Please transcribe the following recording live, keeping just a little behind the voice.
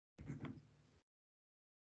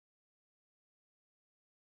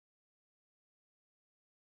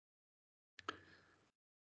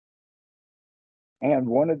And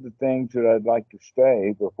one of the things that I'd like to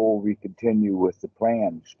say before we continue with the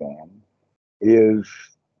plan, Stan, is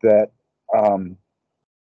that um,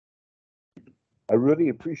 I really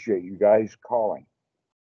appreciate you guys calling.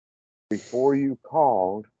 Before you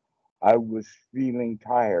called, I was feeling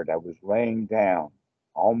tired. I was laying down,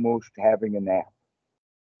 almost having a nap.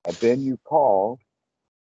 And then you called,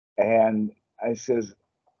 and I says,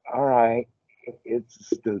 "All right, it's a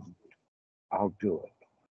student. I'll do it."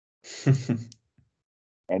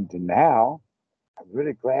 And now I'm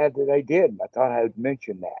really glad that I did. I thought I would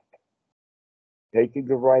mention that. Taking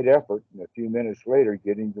the right effort, and a few minutes later,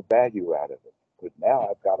 getting the value out of it. Because now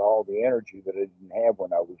I've got all the energy that I didn't have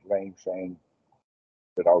when I was laying, saying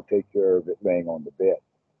that I'll take care of it laying on the bed.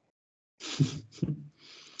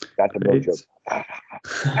 Got the mojo.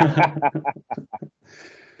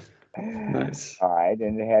 Great. Nice. All right,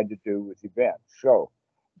 and it had to do with events. So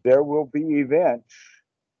there will be events,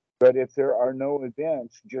 but if there are no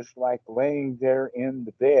events, just like laying there in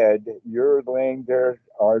the bed, you're laying there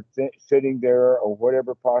or sitting there or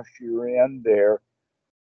whatever posture you're in there,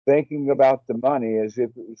 thinking about the money as if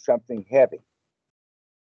it was something heavy,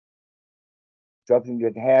 something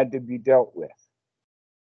that had to be dealt with.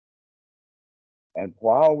 And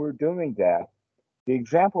while we're doing that, the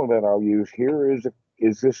example that I'll use here is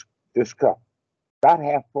this cup, about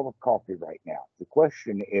half full of coffee right now. The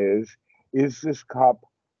question is this cup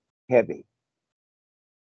heavy?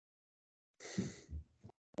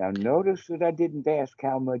 Now, notice that I didn't ask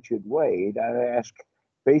how much it weighed. I asked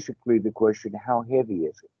basically the question, how heavy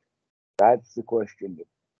is it? That's the question that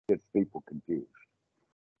gets people confused.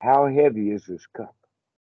 How heavy is this cup?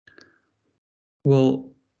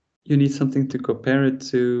 Well, you need something to compare it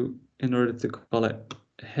to in order to call it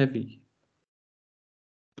heavy.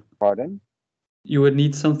 Pardon? You would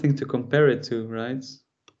need something to compare it to, right?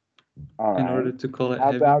 All In order right. to call it How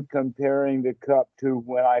heavy. about comparing the cup to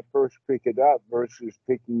when I first pick it up versus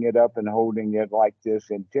picking it up and holding it like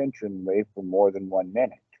this intentionally for more than 1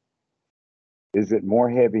 minute? Is it more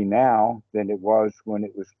heavy now than it was when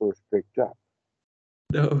it was first picked up?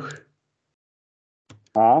 No,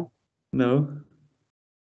 Huh? no.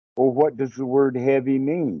 Well, what does the word heavy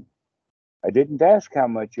mean? I didn't ask how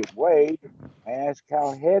much it weighed. I asked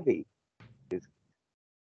how heavy is it.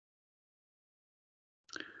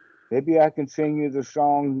 Maybe I can sing you the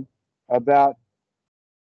song about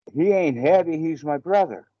he ain't heavy, he's my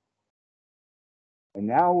brother. And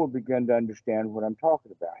now we'll begin to understand what I'm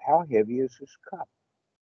talking about. How heavy is this cup?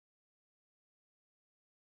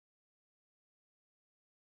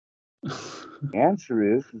 The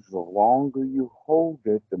answer is the longer you hold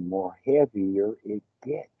it, the more heavier it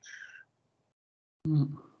gets.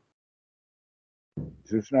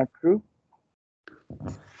 Is this not true?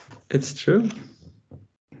 It's true.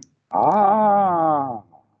 Ah,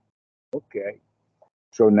 okay.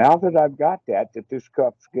 So now that I've got that this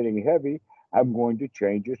cup's getting heavy, I'm going to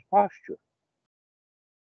change its posture.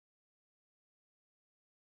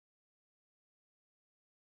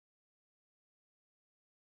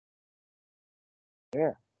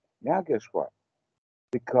 There. Now guess what?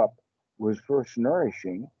 The cup was first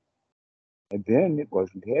nourishing, and then it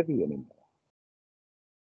wasn't heavy anymore.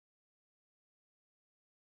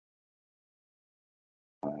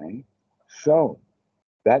 All right. So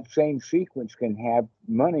that same sequence can have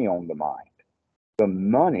money on the mind. The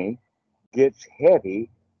money gets heavy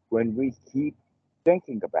when we keep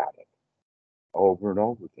thinking about it over and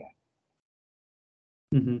over again.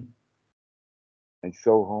 Hmm. And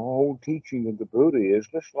so the whole teaching of the Buddha is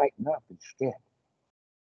let's lighten up instead.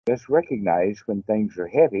 Let's recognize when things are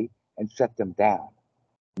heavy and set them down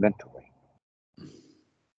mentally.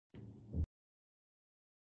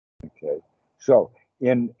 Okay. So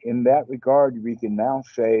in that regard, we can now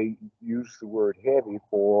say use the word heavy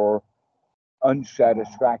for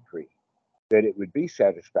unsatisfactory. That it would be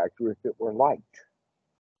satisfactory if it were light,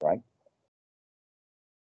 right?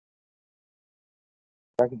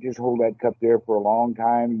 If I could just hold that cup there for a long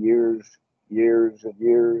time, years and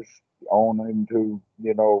years, on into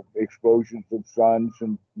explosions of suns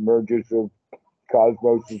and mergers of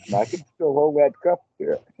cosmoses, and I can still hold that cup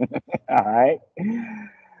there. All right.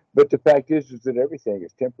 But the fact is that everything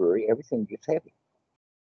is temporary. Everything gets heavy,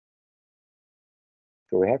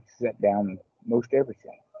 so we have to set down most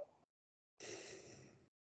everything.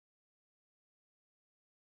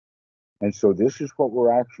 And so this is what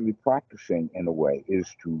we're actually practicing in a way, is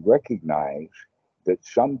to recognize that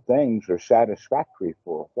some things are satisfactory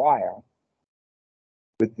for a while,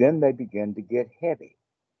 but then they begin to get heavy.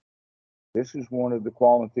 This is one of the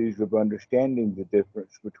qualities of understanding the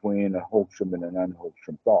difference between a wholesome and an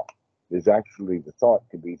unwholesome thought. Is actually the thought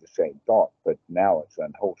could be the same thought, but now it's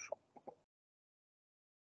unwholesome.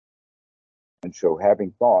 And so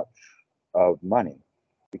having thoughts of money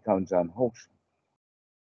becomes unwholesome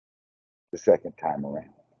the second time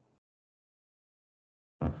around.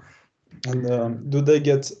 And do they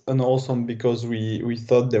get unwholesome because we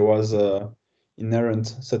thought there was a inherent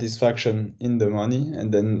satisfaction in the money,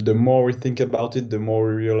 and then the more we think about it, the more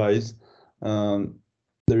we realize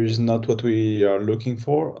there is not what we are looking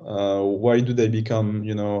for? Why do they become,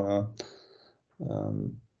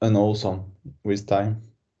 unwholesome with time?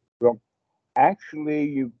 Well, actually,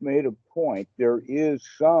 you've made a point. There is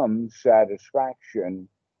some satisfaction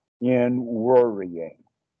in worrying.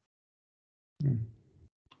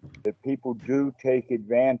 That people do take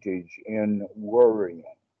advantage in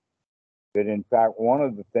worrying. That in fact, one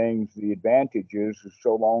of the things, the advantage is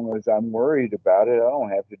so long as I'm worried about it, I don't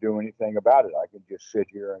have to do anything about it. I can just sit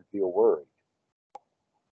here and feel worried.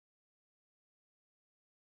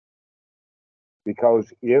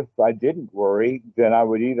 Because if I didn't worry, then I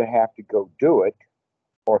would either have to go do it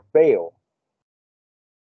or fail.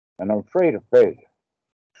 And I'm afraid of failure.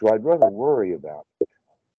 So I'd rather worry about it.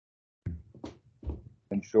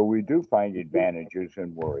 And so we do find advantages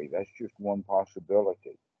in worry. That's just one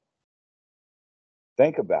possibility.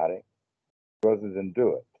 Think about it rather than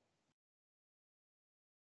do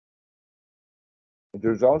it.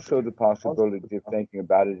 There's also the possibility of thinking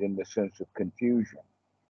about it in the sense of confusion.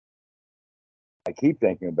 I keep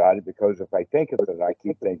thinking about it because if I think of it, I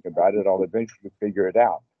keep thinking about it, I'll eventually figure it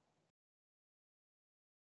out.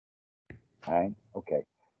 Right? Okay.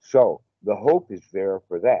 So the hope is there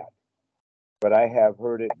for that. But I have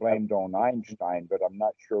heard it blamed on Einstein, but I'm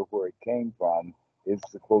not sure where it came from. Is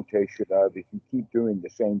the quotation of, if you keep doing the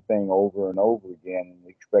same thing over and over again and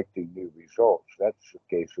expecting new results, that's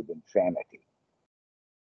a case of insanity.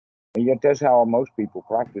 And yet that's how most people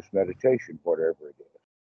practice meditation, whatever it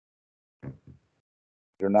is.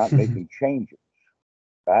 They're not making changes.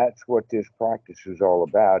 That's what this practice is all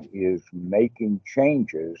about, is making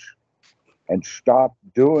changes and stop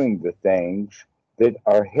doing the things that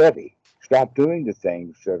are heavy. Stop doing the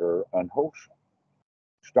things that are unwholesome.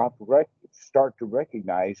 Start to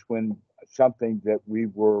recognize when something that we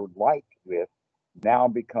were light with now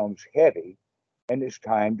becomes heavy, and it's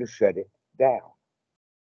time to set it down.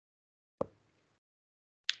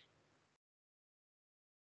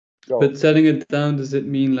 So, but setting it down, does it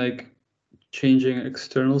mean like changing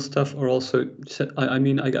external stuff, or also I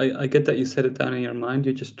mean, I get that you set it down in your mind,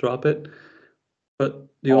 you just drop it, but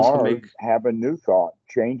you also make have a new thought,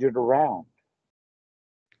 change it around.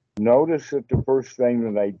 Notice that the first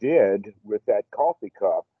thing that I did with that coffee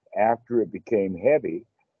cup after it became heavy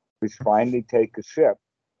was finally take a sip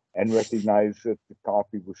and recognize that the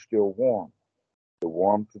coffee was still warm, the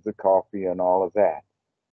warmth of the coffee and all of that.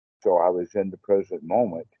 So I was in the present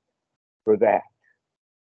moment for that.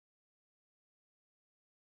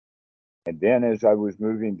 And then as I was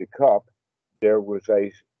moving the cup, there was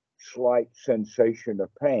a slight sensation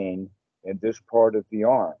of pain in this part of the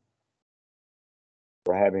arm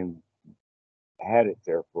for having had it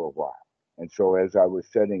there for a while. And so as I was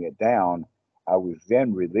setting it down, I was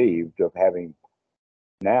then relieved of having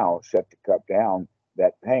now set the cup down.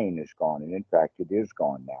 That pain is gone. And in fact, it is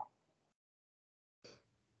gone now.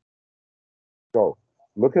 So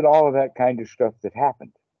look at all of that kind of stuff that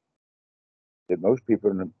happened that most people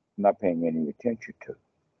are not paying any attention to.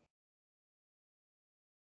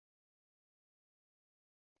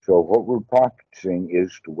 So what we're practicing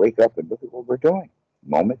is to wake up and look at what we're doing,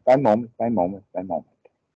 moment by moment by moment by moment.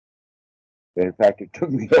 And in fact, it took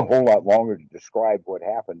me a whole lot longer to describe what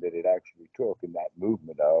happened than it actually took in that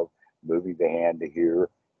movement of moving the hand to here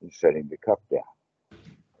and setting the cup down.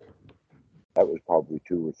 That was probably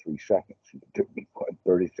 2 or 3 seconds. It took me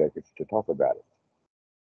 30 seconds to talk about it.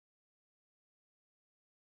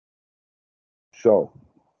 So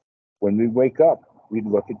when we wake up, we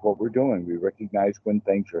look at what we're doing. We recognize when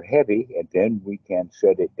things are heavy, and then we can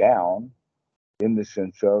set it down in the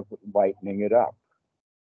sense of lightening it up.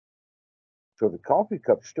 So the coffee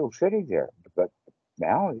cup's still sitting there, but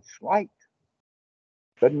now it's light.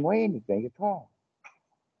 Doesn't weigh anything at all.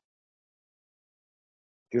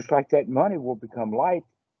 Just like that money will become light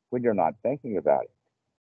when you're not thinking about it.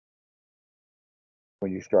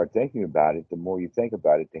 When you start thinking about it, the more you think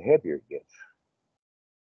about it, the heavier it gets.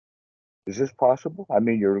 Is this possible? I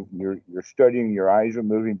mean, you're studying, your eyes are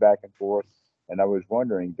moving back and forth, and I was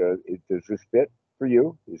wondering, does this fit for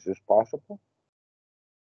you? Is this possible?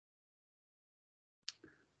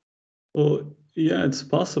 well, yeah, it's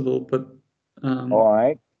possible, but all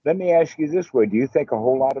right. Let me ask you this way: do you think a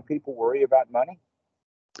whole lot of people worry about money?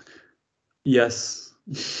 yes.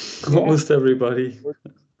 Almost everybody.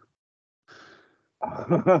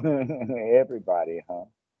 Everybody, huh?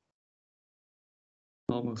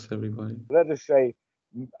 Almost everybody. Let us say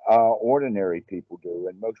ordinary people do,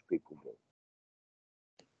 and most people do.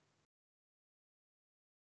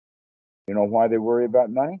 You know why they worry about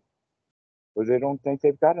money? Because they don't think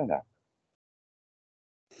they've got enough.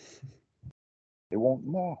 They want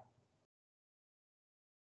more.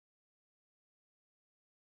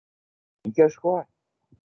 And guess what?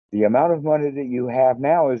 The amount of money that you have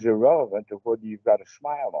now is irrelevant to whether you've got a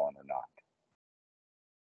smile on or not.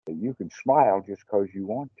 But you can smile just because you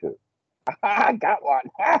want to. I got one.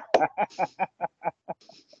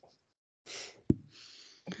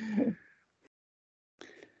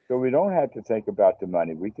 So we don't have to think about the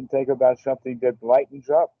money. We can think about something that lightens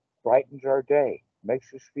up, brightens our day,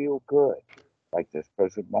 makes us feel good. Like this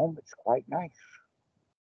present moment's quite nice.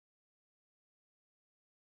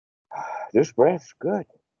 This breath's good.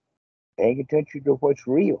 Paying attention to what's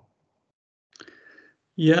real.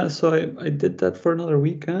 Yeah, so I did that for another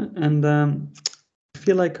week, and I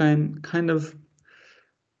feel like I'm kind of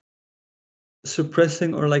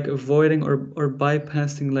suppressing or like avoiding or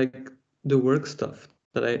bypassing like the work stuff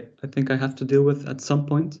that I think I have to deal with at some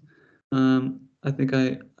point. I think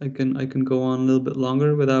I can go on a little bit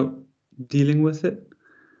longer without dealing with it.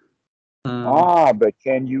 But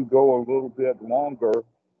can you go a little bit longer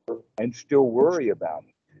and still worry about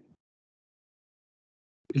it?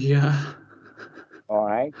 Yeah. All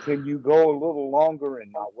right. Can you go a little longer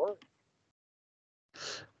and not worry?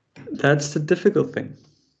 That's the difficult thing.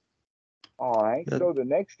 All right. So the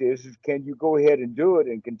next is can you go ahead and do it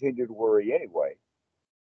and continue to worry anyway?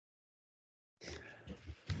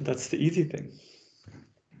 That's the easy thing.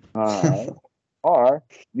 All right. Or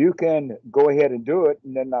you can go ahead and do it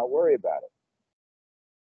and then not worry about it.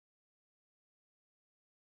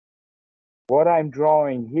 What I'm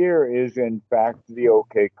drawing here is, in fact, the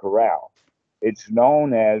OK Corral. It's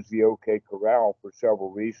known as the OK Corral for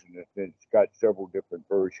several reasons. It's got several different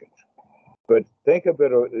versions. But think of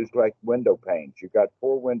it as like window panes. You've got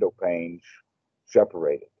 4 window panes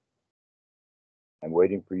separated. I'm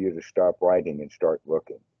waiting for you to stop writing and start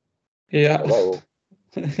looking. Yeah. Hello.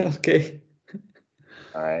 Okay.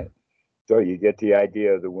 All right. So you get the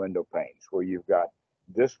idea of the window panes where you've got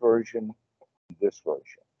this version, this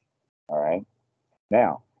version. All right.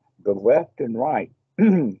 Now, the left and right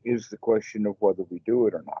is the question of whether we do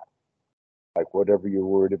it or not. Like whatever you're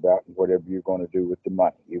worried about and whatever you're going to do with the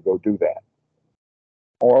money, you go do that.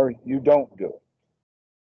 Or you don't do it.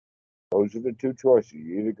 Those are the 2 choices.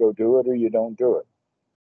 You either go do it or you don't do it.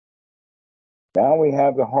 Now we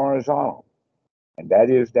have the horizontal, and that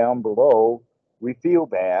is down below, we feel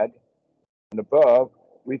bad, and above,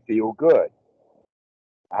 we feel good.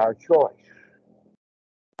 Our choice.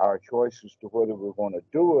 Our choice as to whether we're going to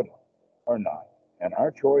do it or not. And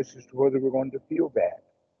our choice as to whether we're going to feel bad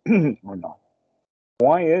or not.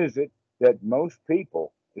 Why is it that most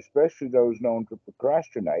people, especially those known to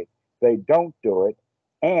procrastinate, they don't do it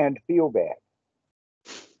and feel bad?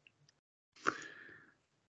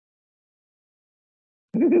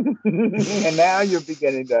 And now you're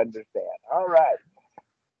beginning to understand. All right.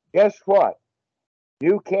 Guess what?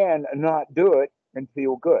 You can not do it and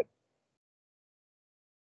feel good.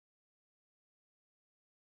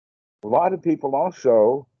 A lot of people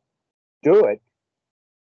also do it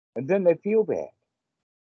and then they feel bad.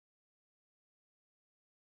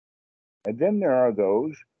 And then there are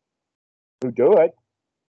those who do it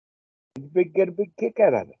and get a big kick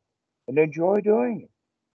out of it and enjoy doing it.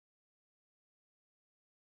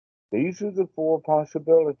 These are the 4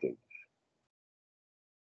 possibilities.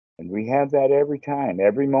 And we have that every time,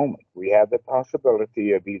 every moment. We have the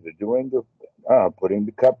possibility of either doing putting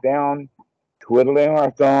the cup down, twiddling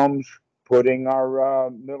our thumbs, putting our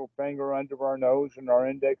middle finger under our nose and our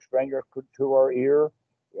index finger to our ear,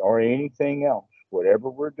 or anything else. Whatever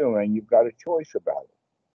we're doing, you've got a choice about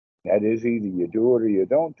it. That is, either you do it or you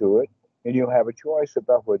don't do it, and you'll have a choice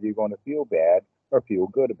about whether you're going to feel bad or feel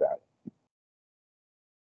good about it.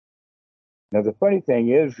 Now, the funny thing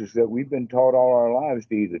is that we've been taught all our lives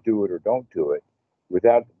to either do it or don't do it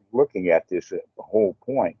without looking at this whole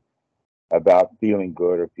point about feeling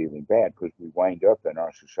good or feeling bad, because we wind up in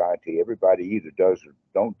our society, everybody either does or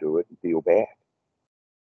don't do it and feel bad.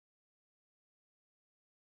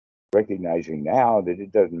 Recognizing now that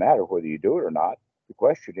it doesn't matter whether you do it or not, the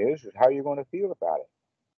question is how you're going to feel about it,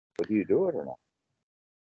 whether you do it or not.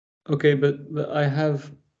 Okay, but I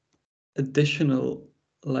have additional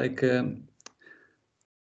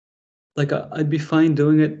I'd be fine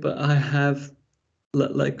doing it, but I have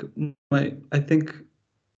I think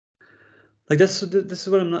this is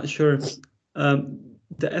what I'm not sure.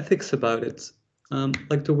 The ethics about it.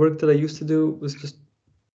 Like the work that I used to do was just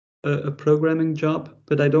a programming job,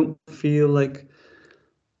 but I don't feel like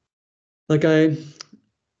like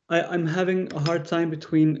I'm having a hard time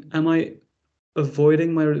between, am I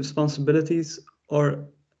avoiding my responsibilities, or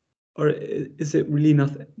is it really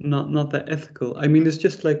not that ethical? I mean, it's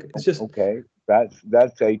just Okay,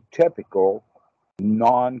 that's a typical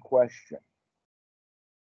non-question.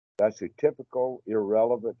 That's a typical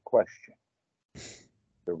irrelevant question.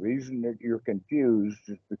 The reason that you're confused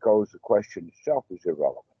is because the question itself is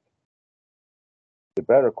irrelevant. The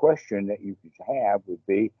better question that you could have would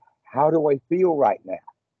be, how do I feel right now?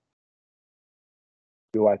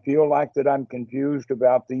 Do I feel like that I'm confused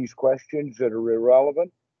about these questions that are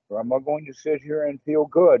irrelevant? Or am I going to sit here and feel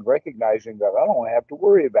good, recognizing that I don't have to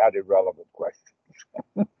worry about irrelevant questions?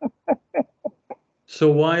 So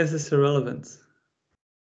why is this irrelevant?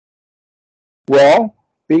 Well,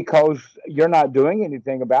 because you're not doing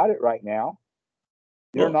anything about it right now.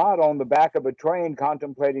 You're not on the back of a train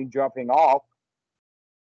contemplating jumping off.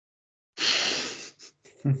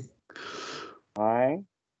 All right?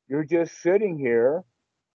 You're just sitting here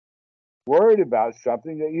worried about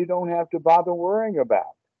something that you don't have to bother worrying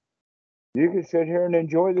about. You can sit here and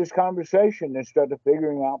enjoy this conversation instead of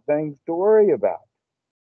figuring out things to worry about.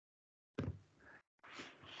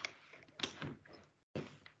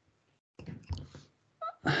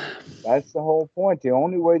 That's the whole point. The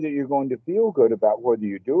only way that you're going to feel good about whether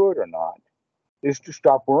you do it or not is to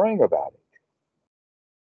stop worrying about it.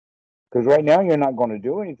 Because right now you're not going to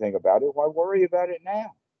do anything about it. Why worry about it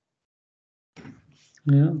now?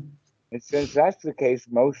 Yeah. And since that's the case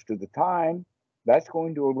most of the time, that's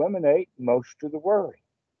going to eliminate most of the worry.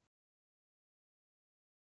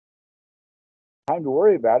 Time to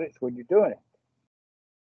worry about it is when you're doing it.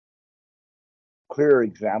 Clear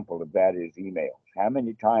example of that is emails. How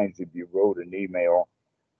many times have you wrote an email,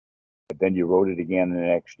 but then you wrote it again the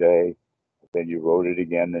next day, then you wrote it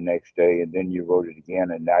again the next day, and then you wrote it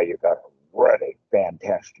again, and now you got a really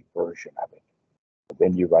fantastic version of it. But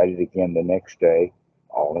then you write it again the next day,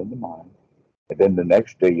 all in the mind. And then the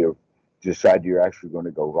next day you decide you're actually going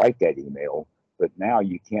to go write that email, but now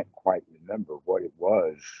you can't quite remember what it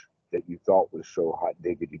was that you thought was so hot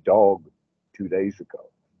diggity dog 2 days ago.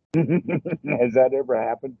 Has that ever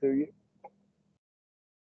happened to you?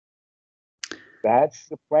 That's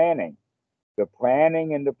the planning. The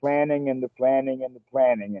planning and the planning and the planning and the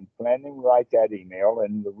planning and planning, write that email.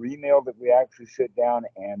 And the email that we actually sit down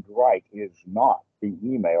and write is not the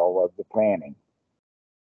email of the planning.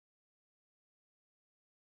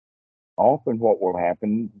 Often what will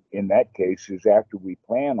happen in that case is after we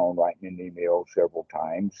plan on writing an email several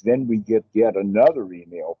times, then we get yet another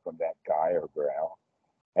email from that guy or gal.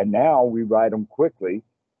 And now we write them quickly.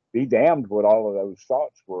 Be damned what all of those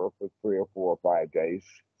thoughts were for 3 or 4 or 5 days.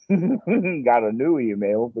 Got a new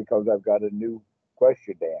email because I've got a new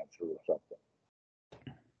question to answer or something.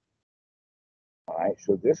 All right,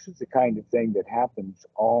 so this is the kind of thing that happens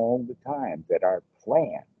all the time, that our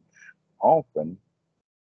plans often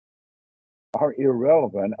are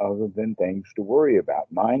irrelevant other than things to worry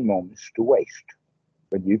about, mind moments to waste.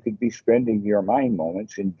 But you could be spending your mind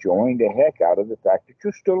moments enjoying the heck out of the fact that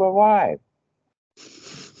you're still alive.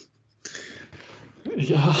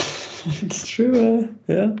 Yeah, it's true.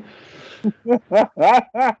 Yeah.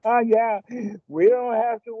 Yeah, we don't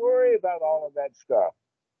have to worry about all of that stuff.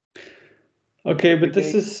 Okay, but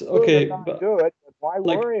this is okay. But do it. But why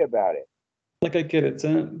worry about it? Like I get it,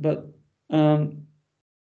 but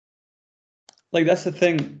like that's the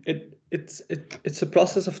thing. It's a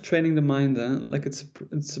process of training the mind. Like it's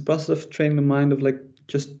a process of training the mind of like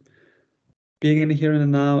just being in the here and the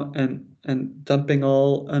now and dumping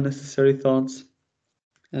all unnecessary thoughts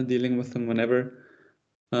and dealing with them whenever.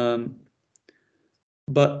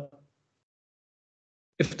 But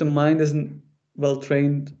if the mind isn't well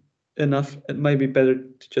trained enough, it might be better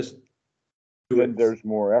to just do then it. There's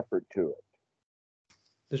more effort to it.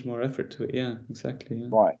 There's more effort to it. Yeah, exactly. Yeah.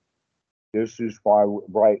 Right. This is why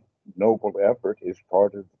right noble effort is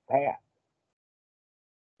part of the path.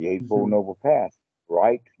 The Eightfold Noble Path.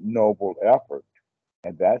 Right noble effort.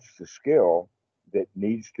 And that's the skill that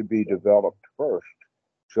needs to be developed first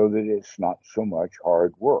so that it's not so much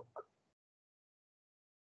hard work.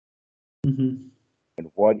 And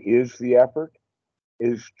what is the effort?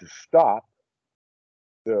 Is to stop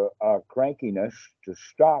the crankiness, to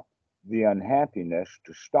stop the unhappiness,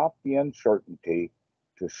 to stop the uncertainty,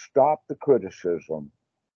 to stop the criticism,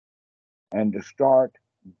 and to start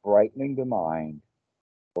brightening the mind,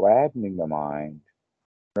 gladdening the mind,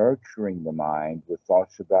 nurturing the mind with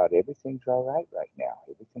thoughts about everything's all right now.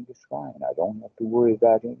 Everything is fine. I don't have to worry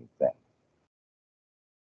about anything.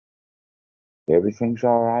 Everything's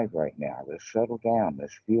all right now. Let's settle down.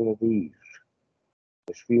 Let's feel at ease.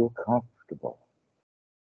 Let's feel comfortable.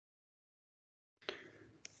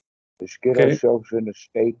 Let's get Okay. ourselves in a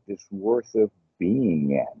state that's worth of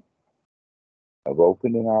being in, of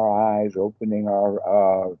opening our eyes, opening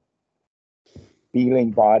our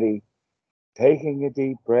feeling body, taking a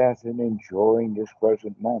deep breath and enjoying this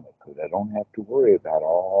present moment, because I don't have to worry about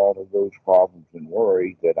all of those problems and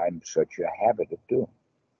worry that I'm such a habit of doing.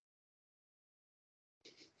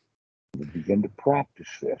 We begin to practice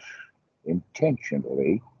this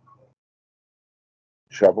intentionally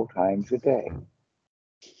several times a day.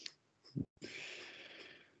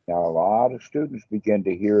 Now, a lot of students begin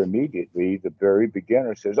to hear immediately, the very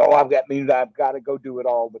beginner says, oh, that means I've got to go do it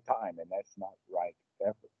all the time. And that's not right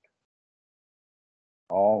effort.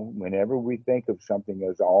 Whenever we think of something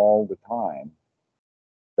as all the time,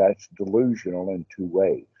 that's delusional in two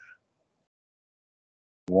ways.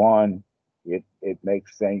 One, it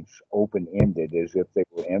makes things open-ended as if they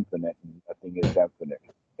were infinite, and nothing is infinite.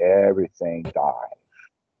 Everything dies.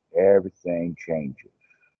 Everything changes.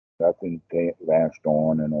 Nothing can't last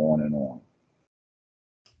on and on and on.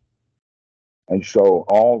 And so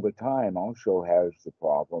all the time also has the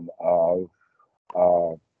problem of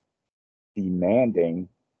demanding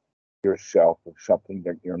yourself of something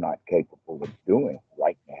that you're not capable of doing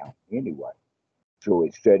right now anyway. So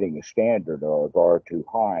it's setting a standard or a bar too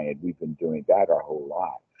high, and we've been doing that our whole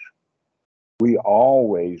lives. We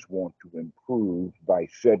always want to improve by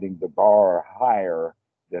setting the bar higher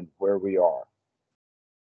than where we are,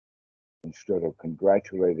 instead of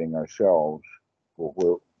congratulating ourselves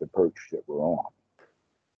for the perch that we're on.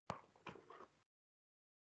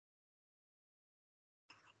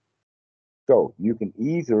 So you can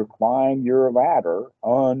either climb your ladder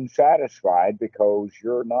unsatisfied because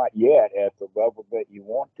you're not yet at the level that you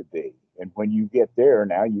want to be. And when you get there,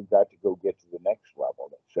 now you've got to go get to the next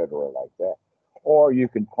level, etc., like that. Or you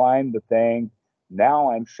can climb the thing,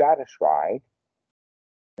 now I'm satisfied,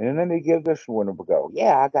 and let me give this one a go.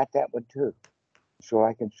 Yeah, I got that one too. So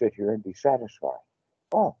I can sit here and be satisfied.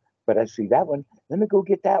 Oh, but I see that one. Let me go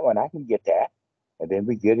get that one. I can get that. And then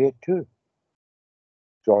we get it too.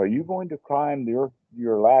 So are you going to climb your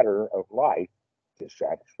ladder of life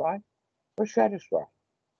dissatisfied or satisfied?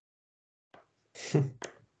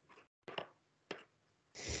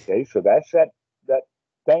 Okay, so that's that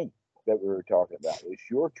thing that we were talking about. It's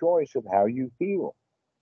your choice of how you feel.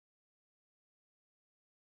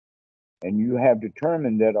 And you have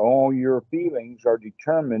determined that all your feelings are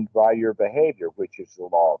determined by your behavior, which is the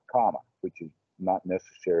law of karma, which is not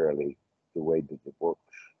necessarily the way that it works.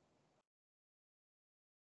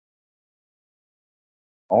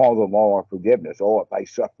 All the law of forgiveness. Oh, if I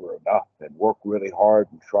suffer enough and work really hard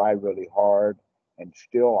and try really hard and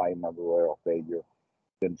still I am a royal failure,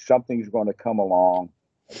 then something's going to come along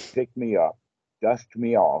and pick me up, dust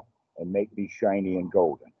me off, and make me shiny and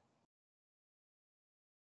golden.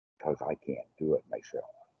 Because I can't do it myself.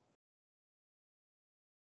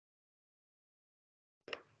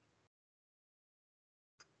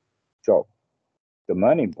 So the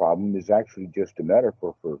money problem is actually just a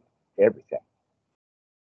metaphor for everything.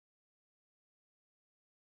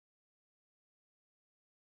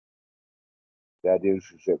 That is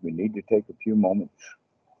that we need to take a few moments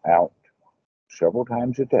out several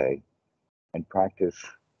times a day and practice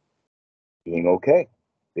being okay,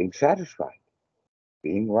 being satisfied,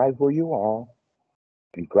 being right where you are.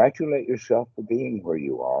 Congratulate yourself for being where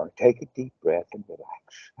you are. Take a deep breath and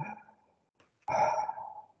relax.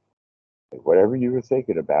 Whatever you were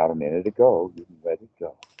thinking about a minute ago, you can let it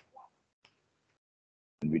go.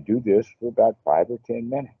 And we do this for about 5 or 10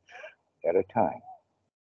 minutes at a time.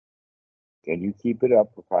 Can you keep it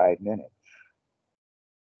up for 5 minutes?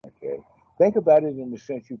 Okay. Think about it in the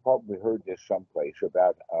sense you probably heard this someplace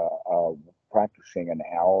about practicing an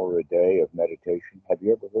hour a day of meditation. Have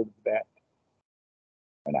you ever heard of that?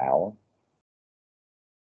 An hour?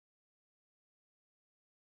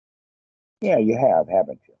 Yeah, you have,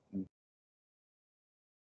 haven't you?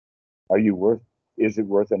 Is it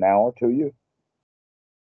worth an hour to you?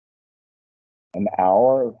 An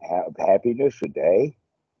hour of happiness a day?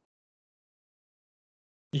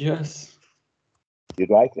 Yes. You'd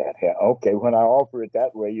like that? Okay, when I offer it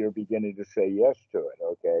that way, you're beginning to say yes to it,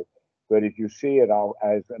 okay? But if you see it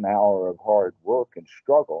as an hour of hard work and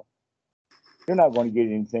struggle, you're not going to get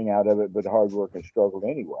anything out of it but hard work and struggle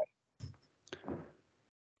anyway.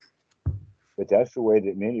 But that's the way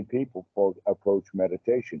that many people approach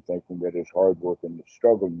meditation, thinking that it's hard work and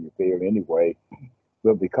struggle and you fail anyway.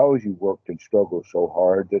 But because you worked and struggled so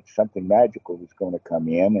hard, that something magical is going to come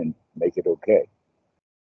in and make it okay.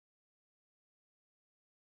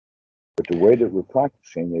 But the way that we're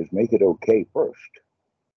practicing is make it okay first.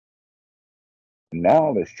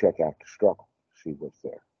 Now let's check out the struggle, see what's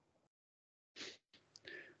there.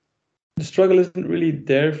 the struggle isn't really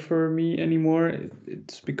there for me anymore.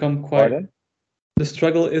 It's become quite. Pardon? The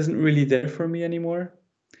struggle isn't really there for me anymore.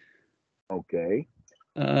 Okay.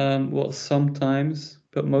 Well, sometimes,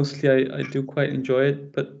 but mostly I do quite enjoy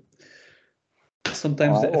it. But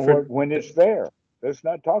sometimes All the right, well, effort. when it's there. Let's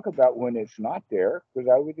not talk about when it's not there, because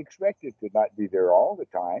I would expect it to not be there all the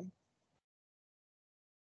time.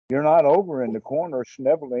 You're not over in the corner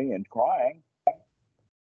sniveling and crying.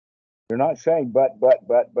 You're not saying but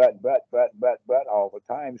all the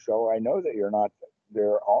time. So I know that you're not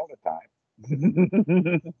there all the time.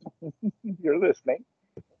 You're listening.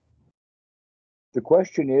 The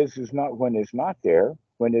question is not when it's not there.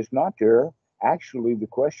 When it's not there, actually the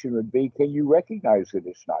question would be, can you recognize that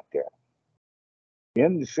it's not there?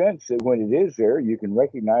 In the sense that when it is there, you can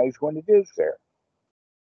recognize when it is there.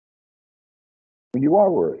 When you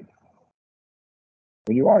are worried,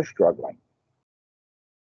 when you are struggling.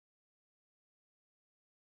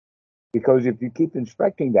 Because if you keep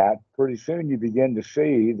inspecting that, pretty soon you begin to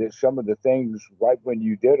see that some of the things right when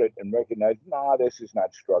you did it and recognize, nah, this is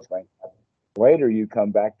not struggling. Later you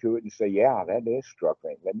come back to it and say, yeah, that is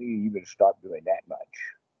struggling. Let me even stop doing that much.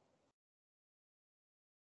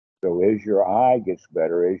 So as your eye gets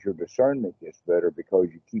better, as your discernment gets better, because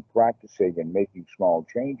you keep practicing and making small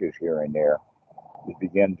changes here and there, you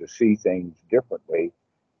begin to see things differently.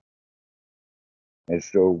 And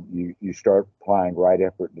so you start applying right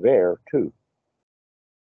effort there too.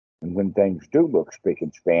 And when things do look spick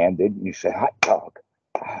and span, then you say, hot dog,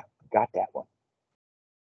 got that one.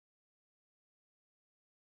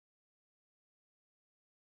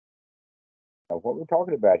 Now, what we're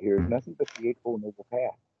talking about here is nothing but the Eightfold Noble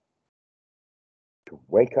Path. To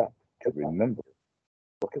wake up, to remember,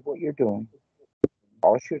 look at what you're doing,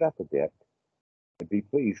 polish it up a bit, and be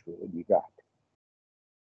pleased with what you got.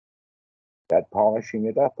 That polishing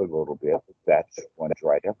it up a little bit, that's when it's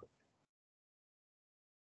right effort.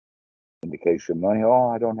 In the case of money, oh,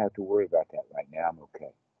 I don't have to worry about that right now, I'm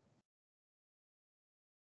okay.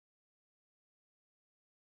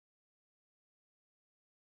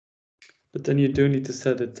 But then you do need to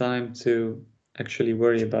set a time to actually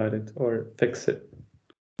worry about it or fix it.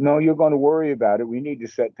 No, you're going to worry about it. We need to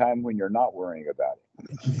set time when you're not worrying about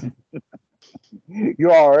it.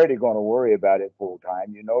 You're already going to worry about it full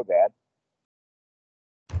time. You know that.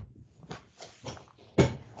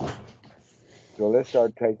 So let's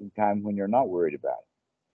start taking time when you're not worried about it.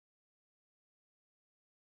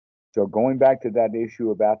 So going back to that issue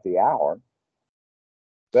about the hour,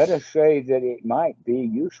 let us say that it might be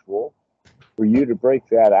useful for you to break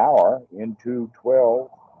that hour into 12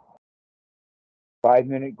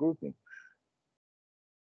 5-minute groupings.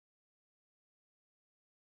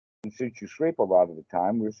 And since you sleep a lot of the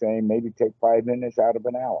time, we're saying maybe take 5 minutes out of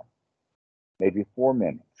an hour, maybe 4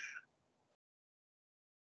 minutes.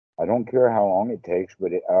 I don't care how long it takes,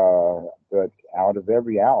 but out of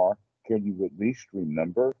every hour, can you at least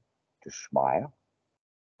remember to smile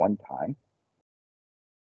one time?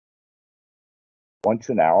 Once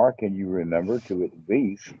an hour, can you remember to at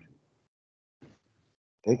least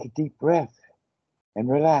take a deep breath and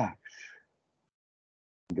relax?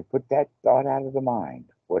 And to put that thought out of the mind.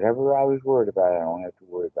 Whatever I was worried about, I don't have to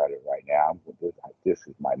worry about it right now. This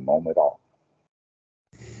is my moment off.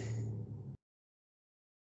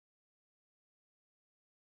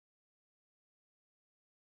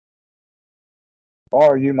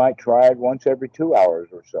 Or you might try it once every 2 hours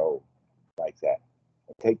or so, like that.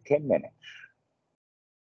 Take 10 minutes.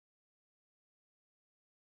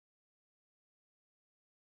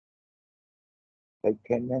 Take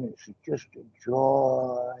 10 minutes and just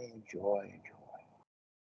enjoy.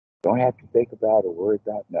 Don't have to think about or worry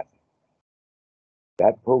about nothing.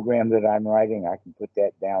 That program that I'm writing, I can put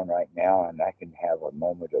that down right now and I can have a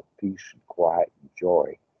moment of peace and quiet and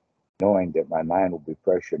joy, knowing that my mind will be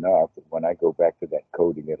fresh enough that when I go back to that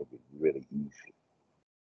coding, it'll be really easy.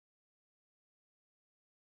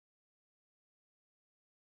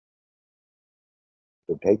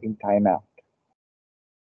 So taking time out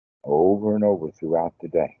over and over throughout the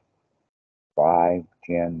day, 5,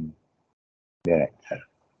 10 minutes,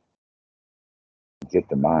 get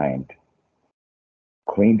the mind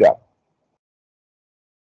cleaned up,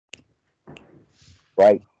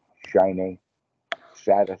 bright, shiny,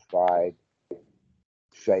 satisfied,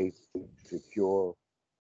 safe, secure,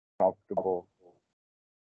 comfortable,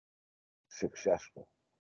 successful.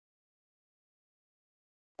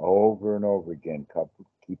 Over and over again,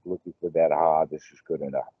 keep looking for that, this is good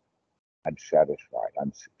enough. I'm satisfied,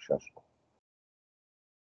 I'm successful.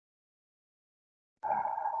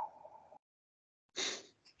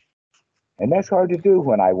 And that's hard to do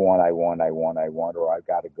when I want, or I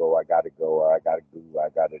gotta go, or I gotta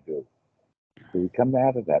do. So you come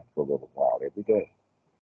out of that for a little while every day.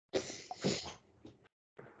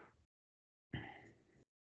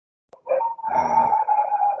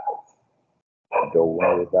 Don't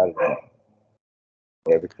worry about it.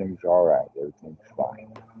 Everything's all right. Everything's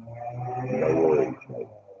fine. No worries, mate.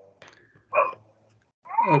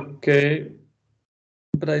 Okay,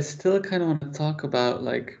 but I still kind of want to talk about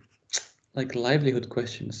like livelihood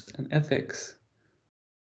questions and ethics.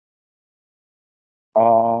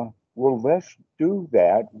 Well, let's do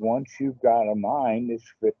that once you've got a mind that's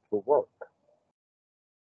fit for work.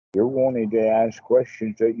 You're wanting to ask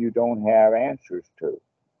questions that you don't have answers to.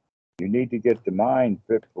 You need to get the mind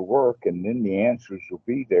fit for work, and then the answers will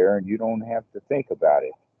be there, and you don't have to think about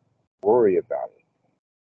it, worry about it.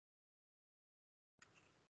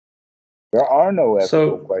 There are no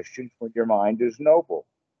ethical questions when your mind is noble.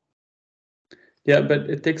 Yeah, but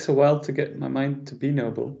it takes a while to get my mind to be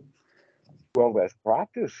noble. Well, that's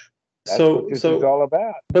practice. That's what this is all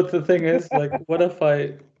about. But the thing is, like, what if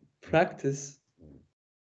I practice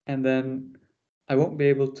and then I won't be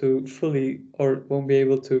able to fully, or won't be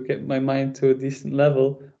able to get my mind to a decent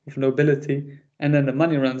level of nobility, and then the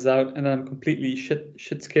money runs out and I'm completely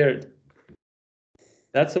shit scared?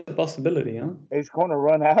 That's a possibility, huh? It's going to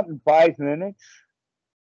run out in 5 minutes.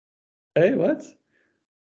 Hey, what?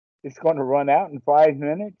 It's going to run out in 5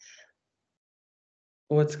 minutes.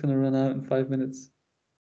 What's going to run out in 5 minutes?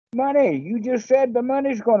 Money. You just said the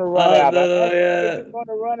money's going to run out. Yeah. It's going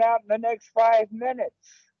to run out in the next 5 minutes.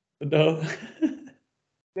 No.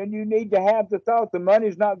 Then you need to have the thought the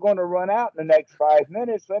money's not going to run out in the next 5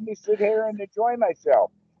 minutes. Let me sit here and enjoy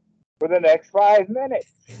myself for the next 5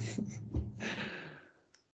 minutes.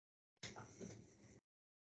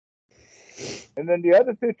 And then the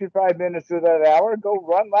other 55 minutes of that hour, go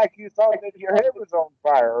run like you thought that your head was on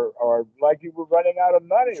fire, or like you were running out of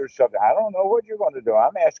money or something. I don't know what you're going to do.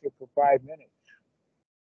 I'm asking for 5 minutes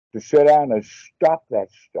to sit down and stop that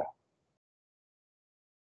stuff.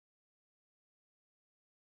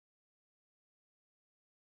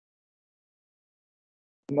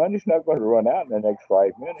 Money's not going to run out in the next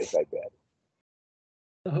 5 minutes, I bet.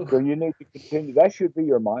 Oh. So you need to continue. That should be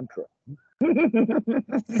your mantra. And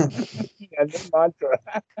the mantra.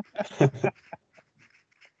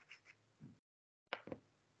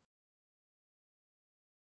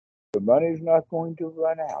 The money's not going to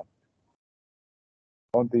run out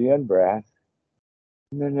on the in breath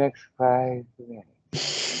in the next 5 minutes.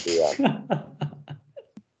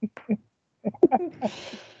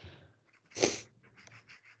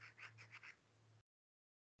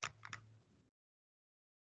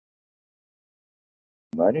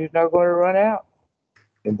 Money's not going to run out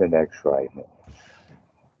in the next 5 minutes.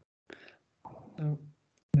 Oh,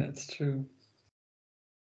 that's true.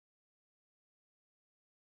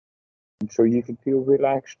 And so you can feel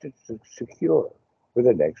relaxed and secure for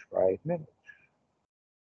the next 5 minutes.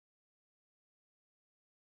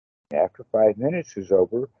 After 5 minutes is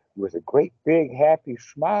over, with a great big happy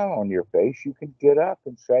smile on your face, you can get up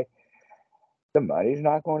and say, the money's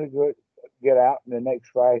not going to get out in the next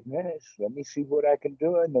 5 minutes. Let me see what I can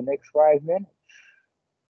do in the next 5 minutes.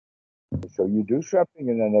 So you do something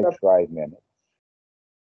in the next 5 minutes.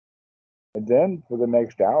 And then for the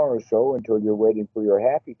next hour or so, until you're waiting for your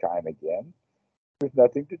happy time again, there's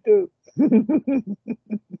nothing to do.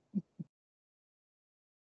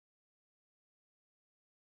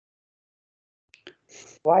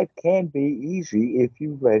 Life can be easy if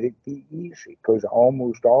you let it be easy, because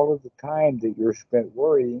almost all of the time that you're spent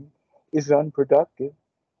worrying is unproductive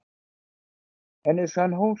and it's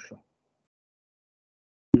unwholesome.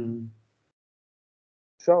 Mm.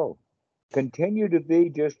 So continue to be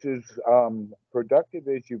just as productive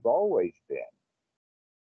as you've always been,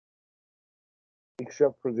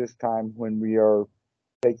 except for this time when we are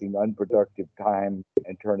taking unproductive time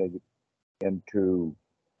and turning it into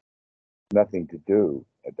nothing to do.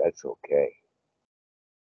 That's okay.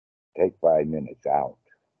 Take 5 minutes out.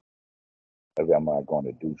 Am I going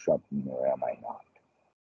to do something or am I not?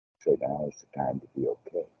 So now is the time to be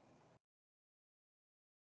okay.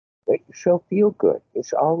 Let yourself feel good.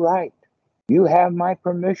 It's all right. You have my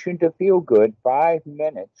permission to feel good 5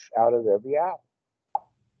 minutes out of every hour.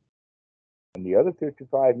 And the other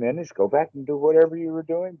 55 minutes, go back and do whatever you were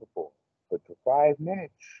doing before. But for 5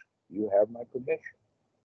 minutes, you have my permission.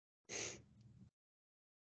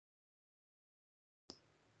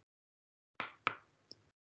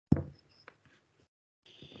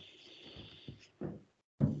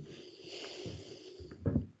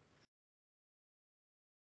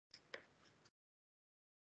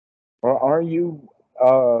 Or are you,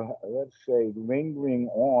 let's say, lingering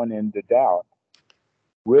on in the doubt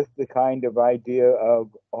with the kind of idea of,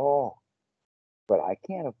 oh,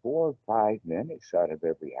 can't afford 5 minutes out of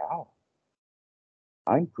every hour.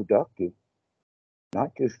 I'm productive,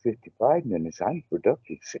 not just 55 minutes, I'm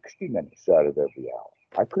productive 60 minutes out of every hour.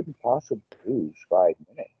 I couldn't possibly lose 5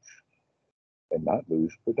 minutes and not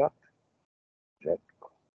lose production. Is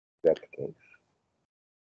that the case?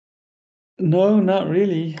 No, not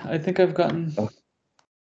really. I think I've gotten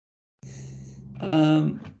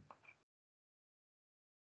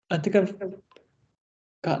I think I've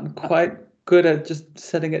gotten quite good at just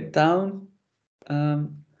setting it down.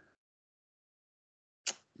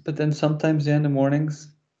 But then sometimes, yeah, in the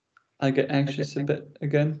mornings, I get anxious a bit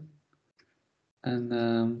again. And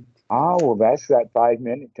well, that's that 5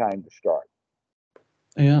 minute time to start.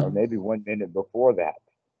 yeah. Or maybe 1 minute before that.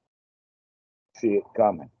 See it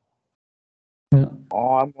coming. Yeah.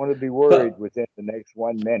 Oh, I'm going to be worried within the next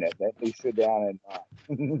 1 minute. Let me sit down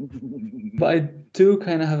and But I do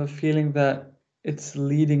kind of have a feeling that it's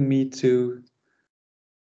leading me to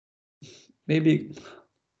maybe,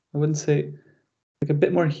 I wouldn't say, like a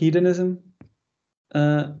bit more hedonism.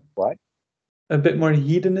 What? A bit more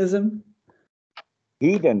hedonism.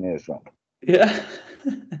 Hedonism. Yeah.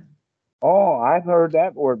 Oh, I've heard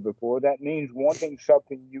that word before. That means wanting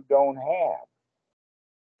something you don't have.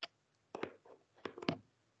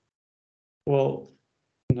 Well,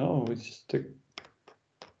 no, it's just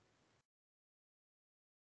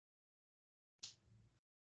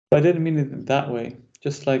I didn't mean it that way.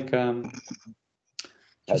 Just like just I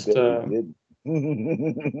bet you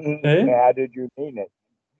didn't. eh? How did you mean it?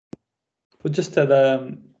 Well, just that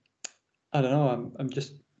I don't know. I'm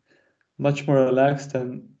just much more relaxed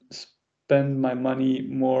and spend my money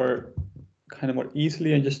more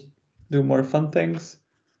easily and just do more fun things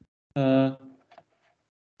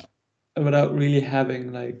without really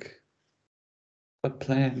having like a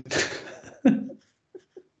plan.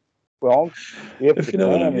 Well, if If the you know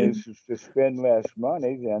what I plan mean. is to spend less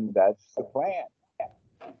money, then that's the plan.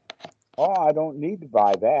 Oh, I don't need to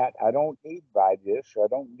buy that. I don't need to buy this. I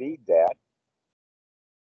don't need that.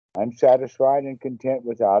 I'm satisfied and content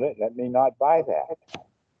without it. Let me not buy that.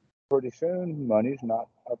 Pretty soon, money's not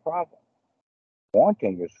a problem.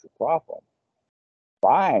 Wanting is the problem.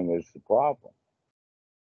 Buying is the problem.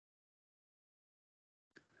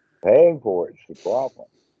 Paying for it's the problem.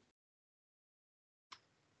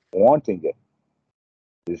 Wanting it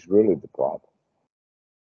is really the problem.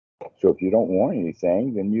 So if you don't want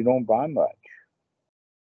anything, then you don't buy much.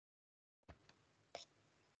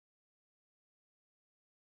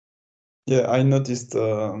 Yeah, I noticed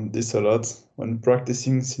this a lot when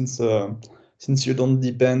practicing, since you don't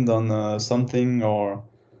depend on something or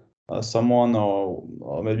someone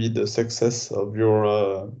or maybe the success of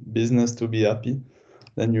your business to be happy,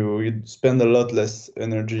 then you spend a lot less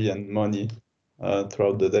energy and money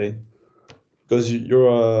throughout the day because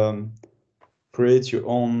you create your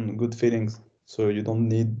own good feelings, so you don't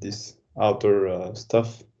need this outer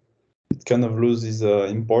stuff. It kind of loses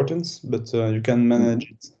importance, but you can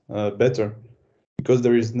manage it better because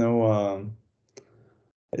there is no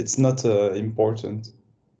it's not important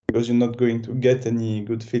because you're not going to get any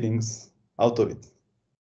good feelings out of it.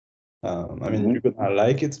 I mean, you're gonna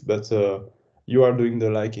like it, but you are doing the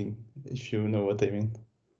liking, if you know what I mean.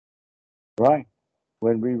 Right.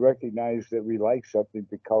 When we recognize that we like something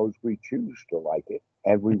because we choose to like it,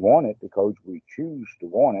 and we want it because we choose to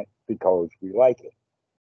want it because we like it,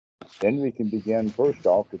 then we can begin, first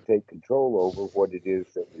off, to take control over what it is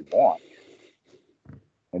that we want.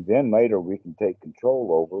 And then later we can take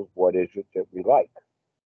control over what is it that we like,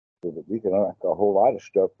 so that we can like a whole lot of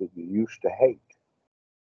stuff that you used to hate.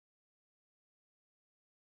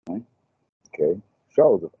 Right? Okay.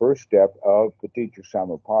 So the first step of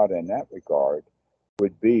paticcasamuppāda in that regard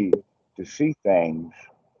would be to see things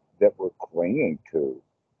that we're clinging to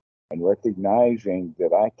and recognizing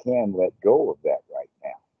that I can let go of that right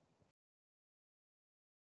now.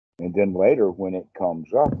 And then later, when it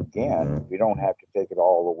comes up again, we don't have to take it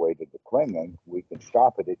all the way to the clinging. We can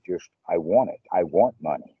stop it at just, I want it. I want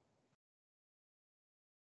money.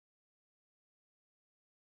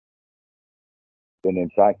 And in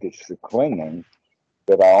fact, it's the clinging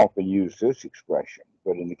that I often use this expression.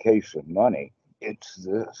 But in the case of money, it's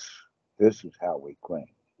this. This is how we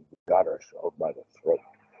cling. We got ourselves by the throat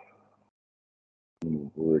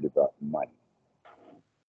when we're worried about money.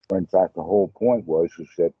 Or in fact, the whole point was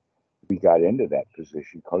that we got into that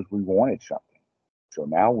position because we wanted something. So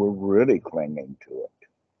now we're really clinging to it.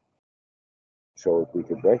 So if we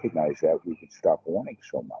could recognize that, we could stop wanting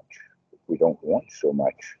so much. If we don't want so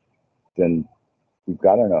much, then we've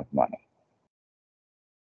got enough money.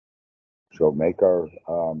 So make our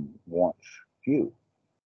wants few.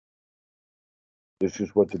 This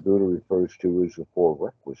is what the Buddha refers to as the four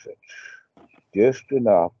requisites. Just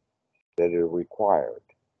enough that are required.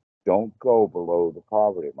 Don't go below the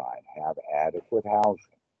poverty line. Have adequate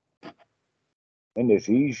housing. And it's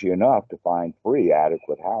easy enough to find free,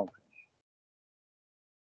 adequate housing.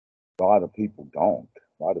 A lot of people don't.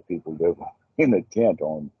 A lot of people live in a tent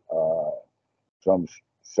on some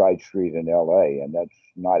side street in LA, and that's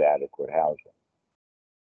not adequate housing.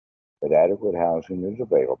 But adequate housing is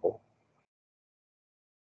available.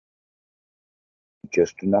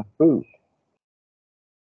 Just enough food.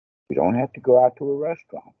 You don't have to go out to a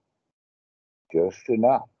restaurant. Just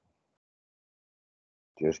enough.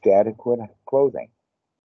 Just adequate clothing.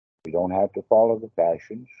 We don't have to follow the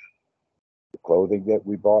fashions. The clothing that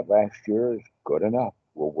we bought last year is good enough.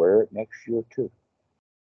 We'll wear it next year too.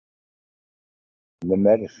 And the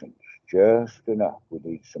medicines, just enough. We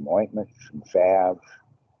need some ointments, some salves,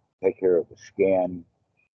 take care of the skin,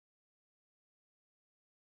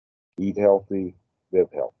 eat healthy, live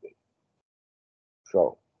healthy.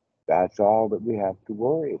 So that's all that we have to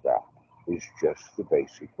worry about is just the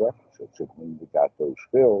basic requisites. And when we got those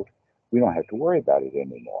filled, we don't have to worry about it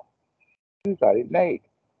anymore. We got it made.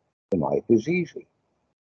 And life is easy.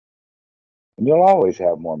 And you'll always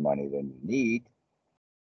have more money than you need.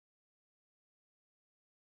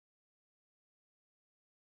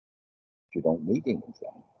 You don't need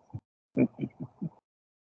anything.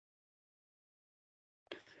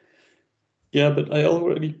 Yeah, but I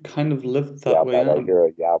already kind of lived that way. But I hear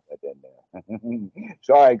a yeah, but in there.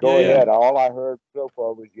 Sorry, go ahead. All I heard so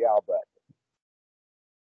far was yeah, but.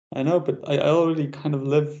 I know, but I already kind of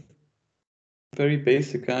live very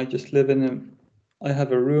basic. I just live I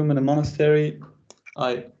have a room in a monastery.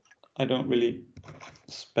 I don't really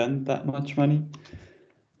spend that much money.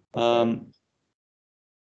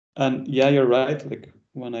 And yeah, you're right. Like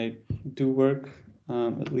when I do work,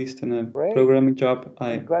 at least in a programming job,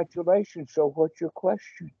 Congratulations. So what's your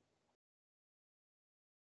question?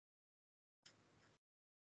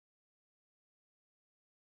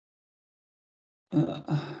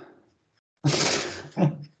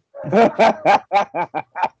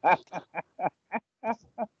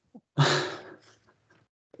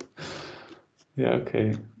 Yeah,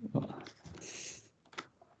 okay.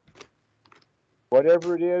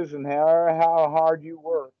 Whatever it is and how hard you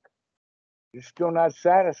work, you're still not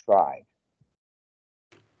satisfied.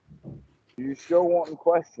 You're still wanting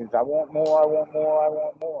questions. I want more, I want more, I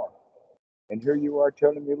want more. And here you are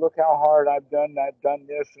telling me, look how hard I've done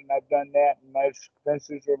this and I've done that, and my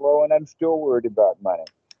expenses are low, and I'm still worried about money.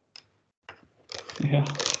 Yeah.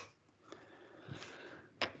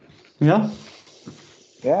 Yeah.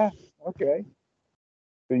 Yeah, okay.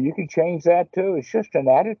 So you can change that too. It's just an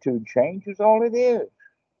attitude change is all it is.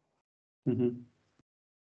 Mm-hmm.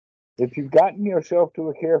 If you've gotten yourself to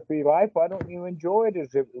a carefree life, why don't you enjoy it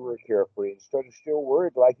as if you were carefree instead of still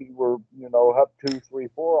worried like you were, up 2, 3,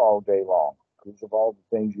 4 all day long because of all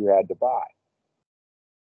the things you had to buy.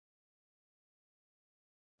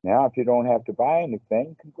 Now, if you don't have to buy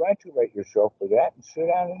anything, congratulate yourself for that and sit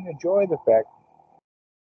down and enjoy the fact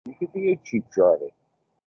you could be a cheap Charlie.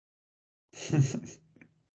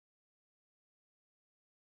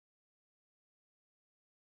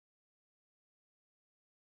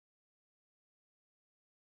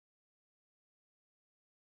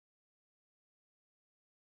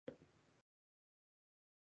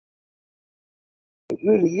 It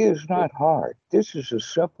really is not hard. This is a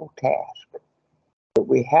simple task, but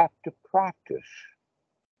we have to practice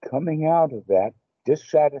coming out of that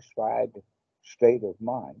dissatisfied state of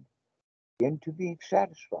mind into being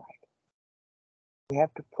satisfied. We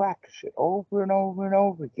have to practice it over and over and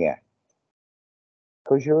over again.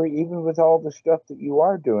 Because even with all the stuff that you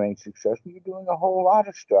are doing successfully, you're doing a whole lot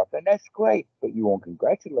of stuff, and that's great, but you won't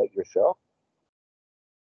congratulate yourself.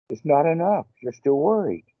 It's not enough. You're still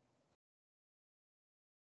worried.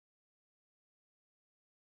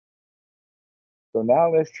 So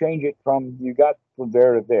now let's change it from you got from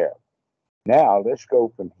there to there. Now let's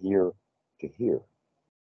go from here to here.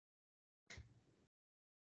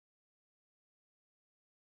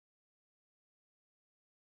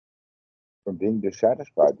 From being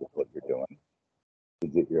dissatisfied with what you're doing to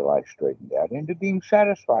get your life straightened out into being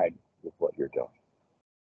satisfied with what you're doing.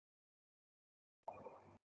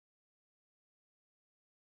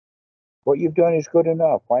 What you've done is good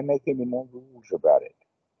enough. Why make any more rules about it?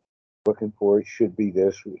 Looking for it should be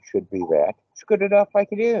this, it should be that. It's good enough like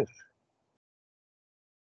it is.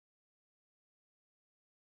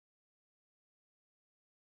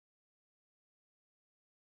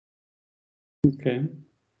 Okay.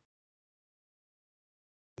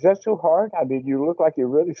 Is that so hard? I mean, you look like you're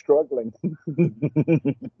really struggling.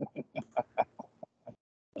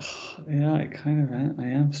 Yeah, I kind of am. I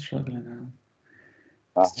am struggling now.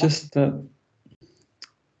 It's Uh-huh. just that.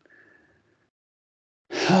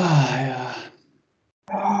 Yeah.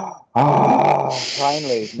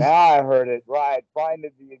 Finally, now I heard it right.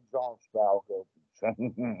 Finally, the exhaust valve opens.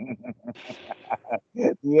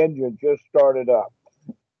 The engine just started up.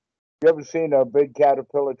 You ever seen a big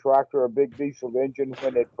Caterpillar tractor, a big diesel engine,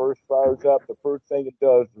 when it first fires up, the first thing it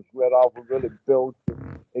does is let off a really bilge of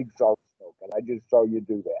exhaust smoke. And I just saw you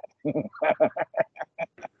do that.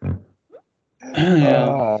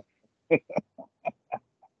 Yeah.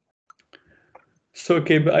 So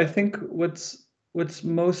okay, but I think what's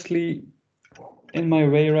mostly in my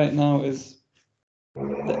way right now is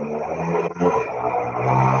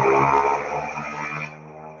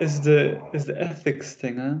the ethics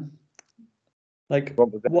thing, huh? Like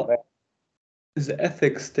what is the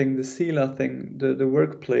ethics thing, the sila thing, the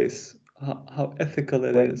workplace, how ethical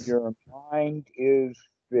it when is. your mind is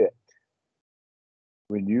fit,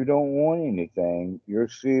 when you don't want anything, your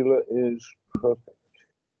sila is perfect.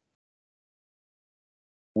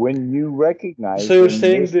 When you recognize, so you're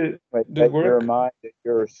saying the work, your mind, that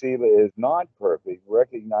your sila is not perfect,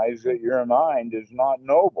 recognize that your mind is not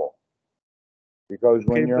noble. Because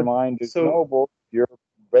when your mind is noble, your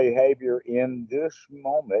behavior in this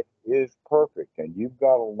moment is perfect. And you've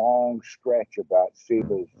got a long stretch about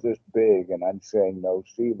sila is this big, and I'm saying no,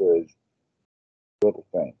 sila is little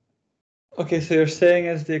thing. Okay, so you're saying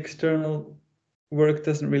as the external work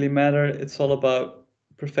doesn't really matter, it's all about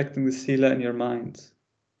perfecting the sila in your mind.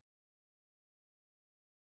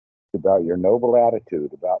 It's about your noble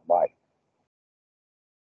attitude about life.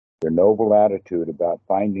 Your noble attitude about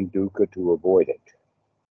finding dukkha to avoid it.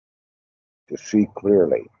 To see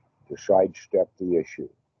clearly, to sidestep the issue,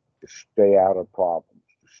 to stay out of problems,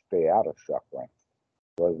 to stay out of suffering,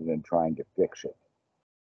 rather than trying to fix it.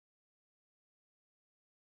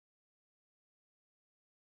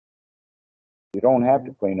 You don't have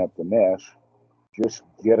to clean up the mess, just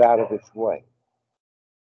get out of its way.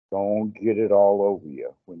 Don't get it all over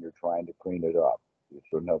you when you're trying to clean it up.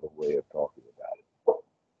 It's another way of talking about it.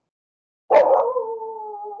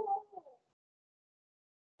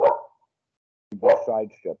 Just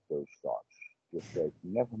sidestep those thoughts. Just say,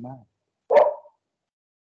 never mind.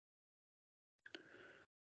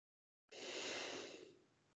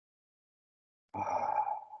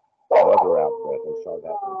 Another out breath. I saw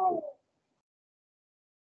that one too.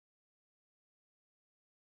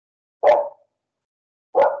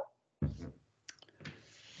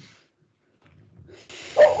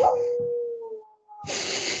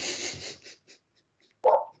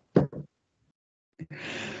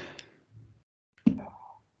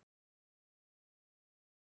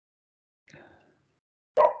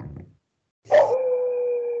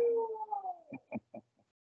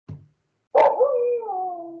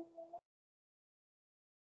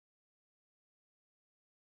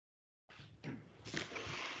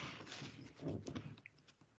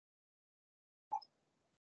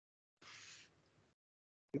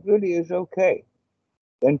 It really is okay.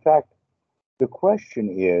 In fact, the question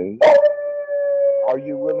is, are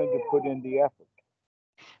you willing to put in the effort?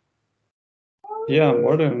 Yeah, I'm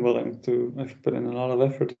more than willing to. I've put in a lot of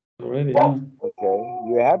effort already. Yeah. Okay,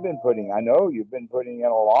 you have been putting, I know you've been putting in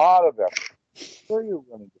a lot of effort. Sure, you're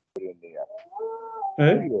willing to put in the effort.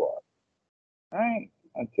 Hey? Sure you are. Right.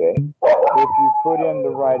 Okay. If you put in the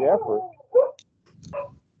right effort,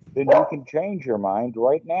 then you can change your mind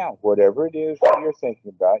right now. Whatever it is that you're thinking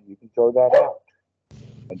about, you can throw that out.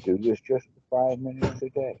 And do this just for 5 minutes a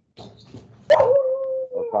day.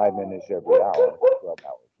 Or 5 minutes every hour, 12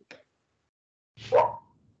 hours a day.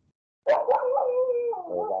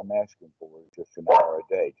 All I'm asking for is just an hour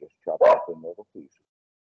a day, just chop up in little pieces.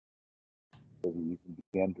 So that you can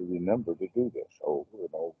begin to remember to do this over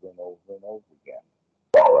and over and over and over again.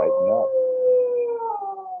 Brighten up.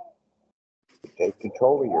 Take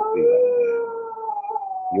control of your feelings.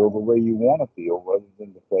 Feel the way you want to feel rather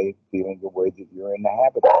than feeling the way that you're in the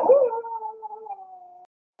habit of feeling,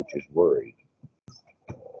 which is worried.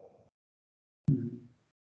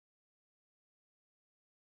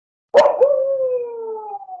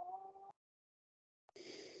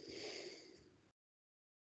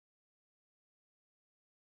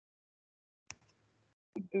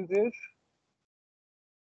 Do this?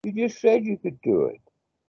 You just said you could do it.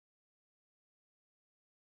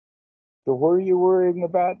 So what are you worrying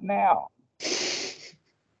about now?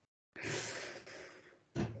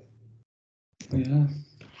 Yeah,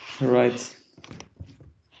 you're right.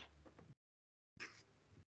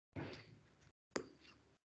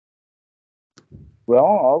 Well,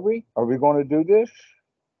 are we? Are we going to do this?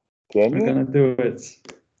 Can you? We're gonna do it.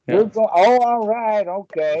 You're going, oh, all right,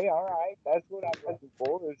 okay, all right. That's what I'm looking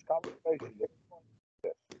for is conversation.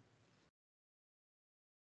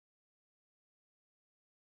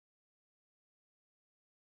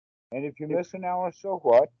 And if you miss an hour, so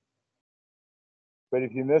what? But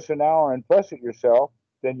if you miss an hour and fuss at yourself,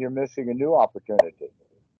 then you're missing a new opportunity.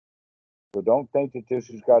 So don't think that this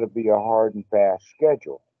has got to be a hard and fast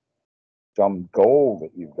schedule, some goal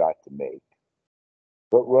that you've got to make,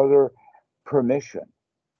 but rather permission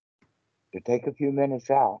to take a few minutes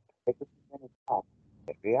out,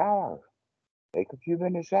 every hour, take a few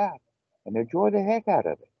minutes out and enjoy the heck out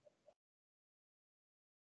of it.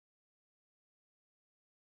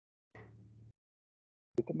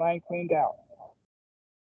 Get the mind cleaned out.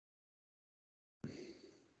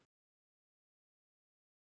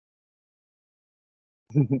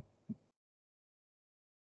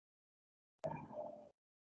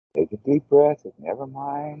 Take a deep breath and never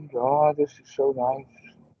mind. Oh, this is so nice.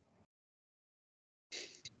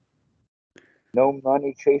 No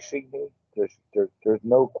money chasing me. There's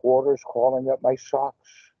no quarters crawling up my socks.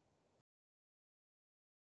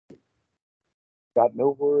 Got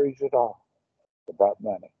no worries at all about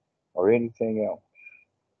money or anything else.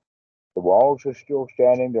 The walls are still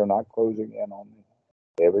standing. They're not closing in on me.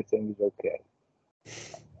 Everything is okay.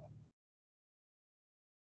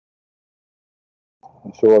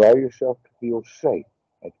 And so allow yourself to feel safe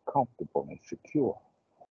and comfortable and secure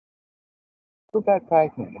for about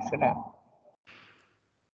 5 minutes, an hour.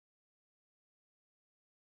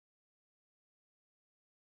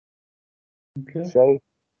 Okay. Safe,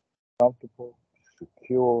 comfortable,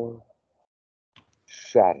 secure,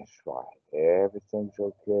 satisfied. Everything's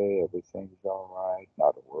okay. Everything's all right.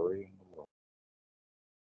 Not a worry in the world.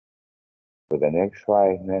 For the next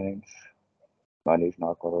 5 minutes, money's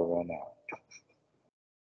not going to run out.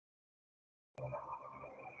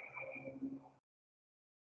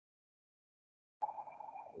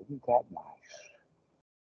 Isn't that nice?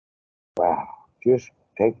 Wow. Just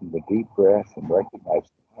taking a deep breath and recognizing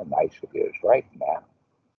how nice it is right now.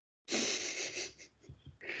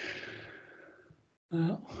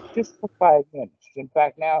 Just for 5 minutes. In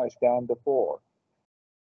fact, now it's down to 4.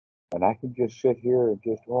 And I can just sit here and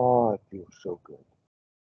just, oh, it feels so good.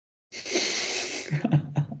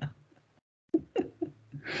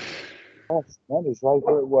 Yes, money's right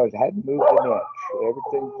where it was. I hadn't moved an inch.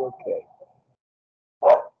 Everything's okay.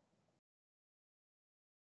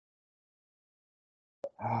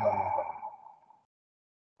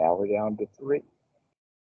 Now we're down to 3.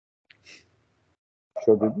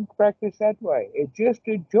 So do you practice that way? It just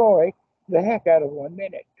enjoy the heck out of 1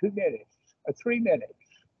 minute, 2 minutes, or 3 minutes.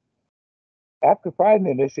 After 5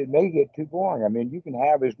 minutes, it may get too boring. I mean, you can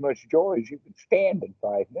have as much joy as you can stand in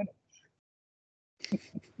 5 minutes.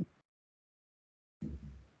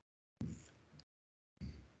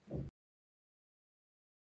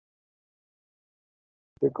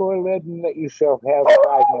 So go ahead and let yourself have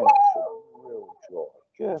 5 minutes of real joy.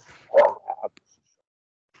 Just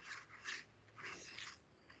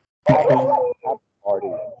have a party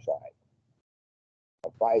inside. A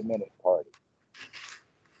 5-minute party.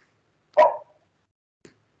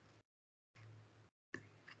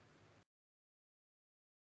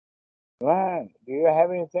 Ryan, do you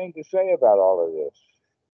have anything to say about all of this?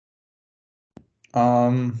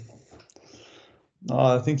 No,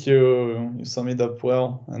 I think you sum it up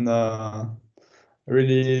well, and I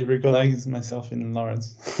really recognize myself in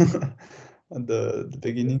Lawrence at the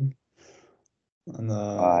beginning. And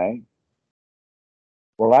All right.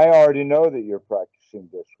 Well, I already know that you're practicing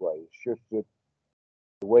this way. It's just that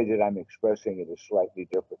the way that I'm expressing it is slightly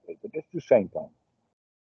differently, but it's the same thing.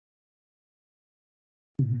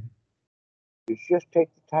 It's just take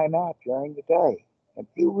the time out during the day and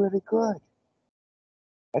feel really good.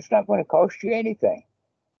 That's not going to cost you anything.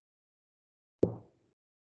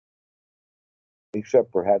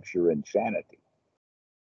 Except perhaps your insanity.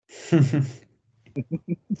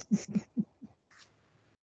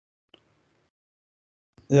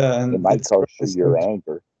 Yeah, and it might cost you your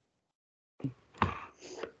anger.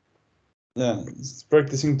 Yeah, it's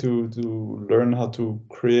practicing to learn how to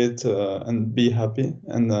create and be happy,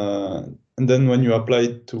 and then when you apply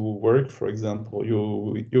it to work, for example,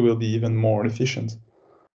 you will be even more efficient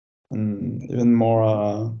and even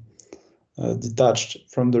more detached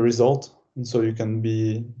from the result, and so you can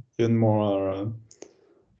be even more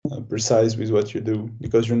precise with what you do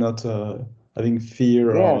because you're not having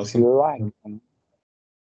fear or Yes, something. you're right.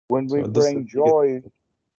 When we bring joy,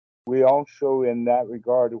 we also, in that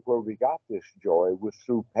regard, where we got this joy was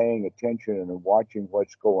through paying attention and watching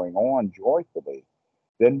what's going on joyfully.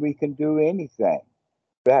 Then we can do anything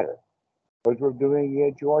better. Because we're doing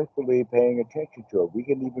it joyfully, paying attention to it. We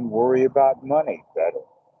can even worry about money better.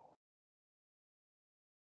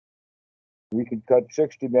 We can cut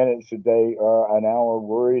 60 minutes a day or an hour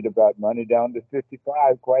worried about money down to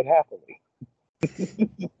 55 quite happily.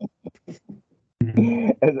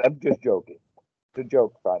 I'm just joking. It's a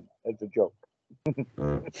joke, fun. It's a joke.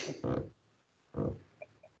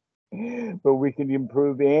 But we can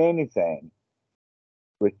improve anything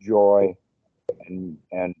with joy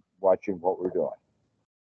and watching what we're doing.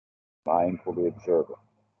 Mindfully observing.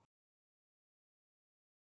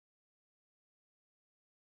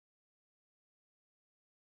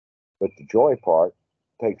 But the joy part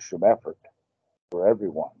takes some effort for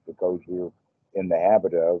everyone because we're in the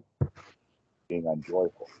habit of being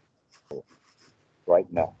unjoyful. So,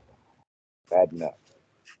 brighten up, badden up,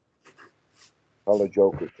 tell a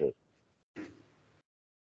joke or two,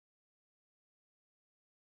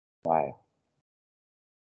 smile.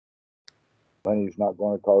 Money's not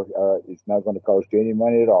going to cost. It's not going to cost you any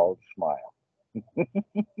money at all. Smile.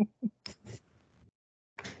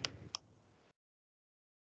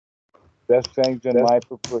 Best things in life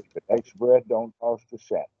are free. The next breath don't cost a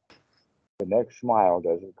cent. The next smile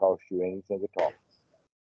doesn't cost you anything at all.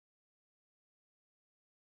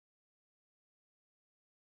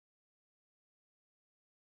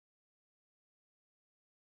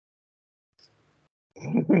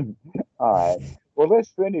 All right. Well,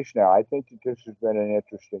 let's finish now. I think that this has been an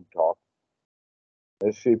interesting talk.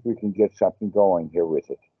 Let's see if we can get something going here with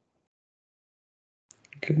it.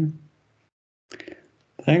 Okay.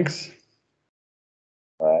 Thanks.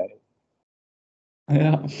 All right.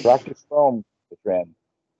 Yeah. Practice Rome, friend.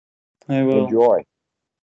 I will. Enjoy.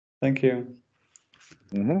 Thank you.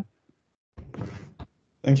 Mm-hmm.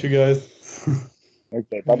 Thank you, guys.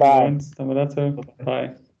 Okay. Bye-bye. Dhammarato.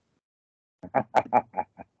 Bye.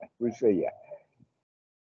 We'll see ya.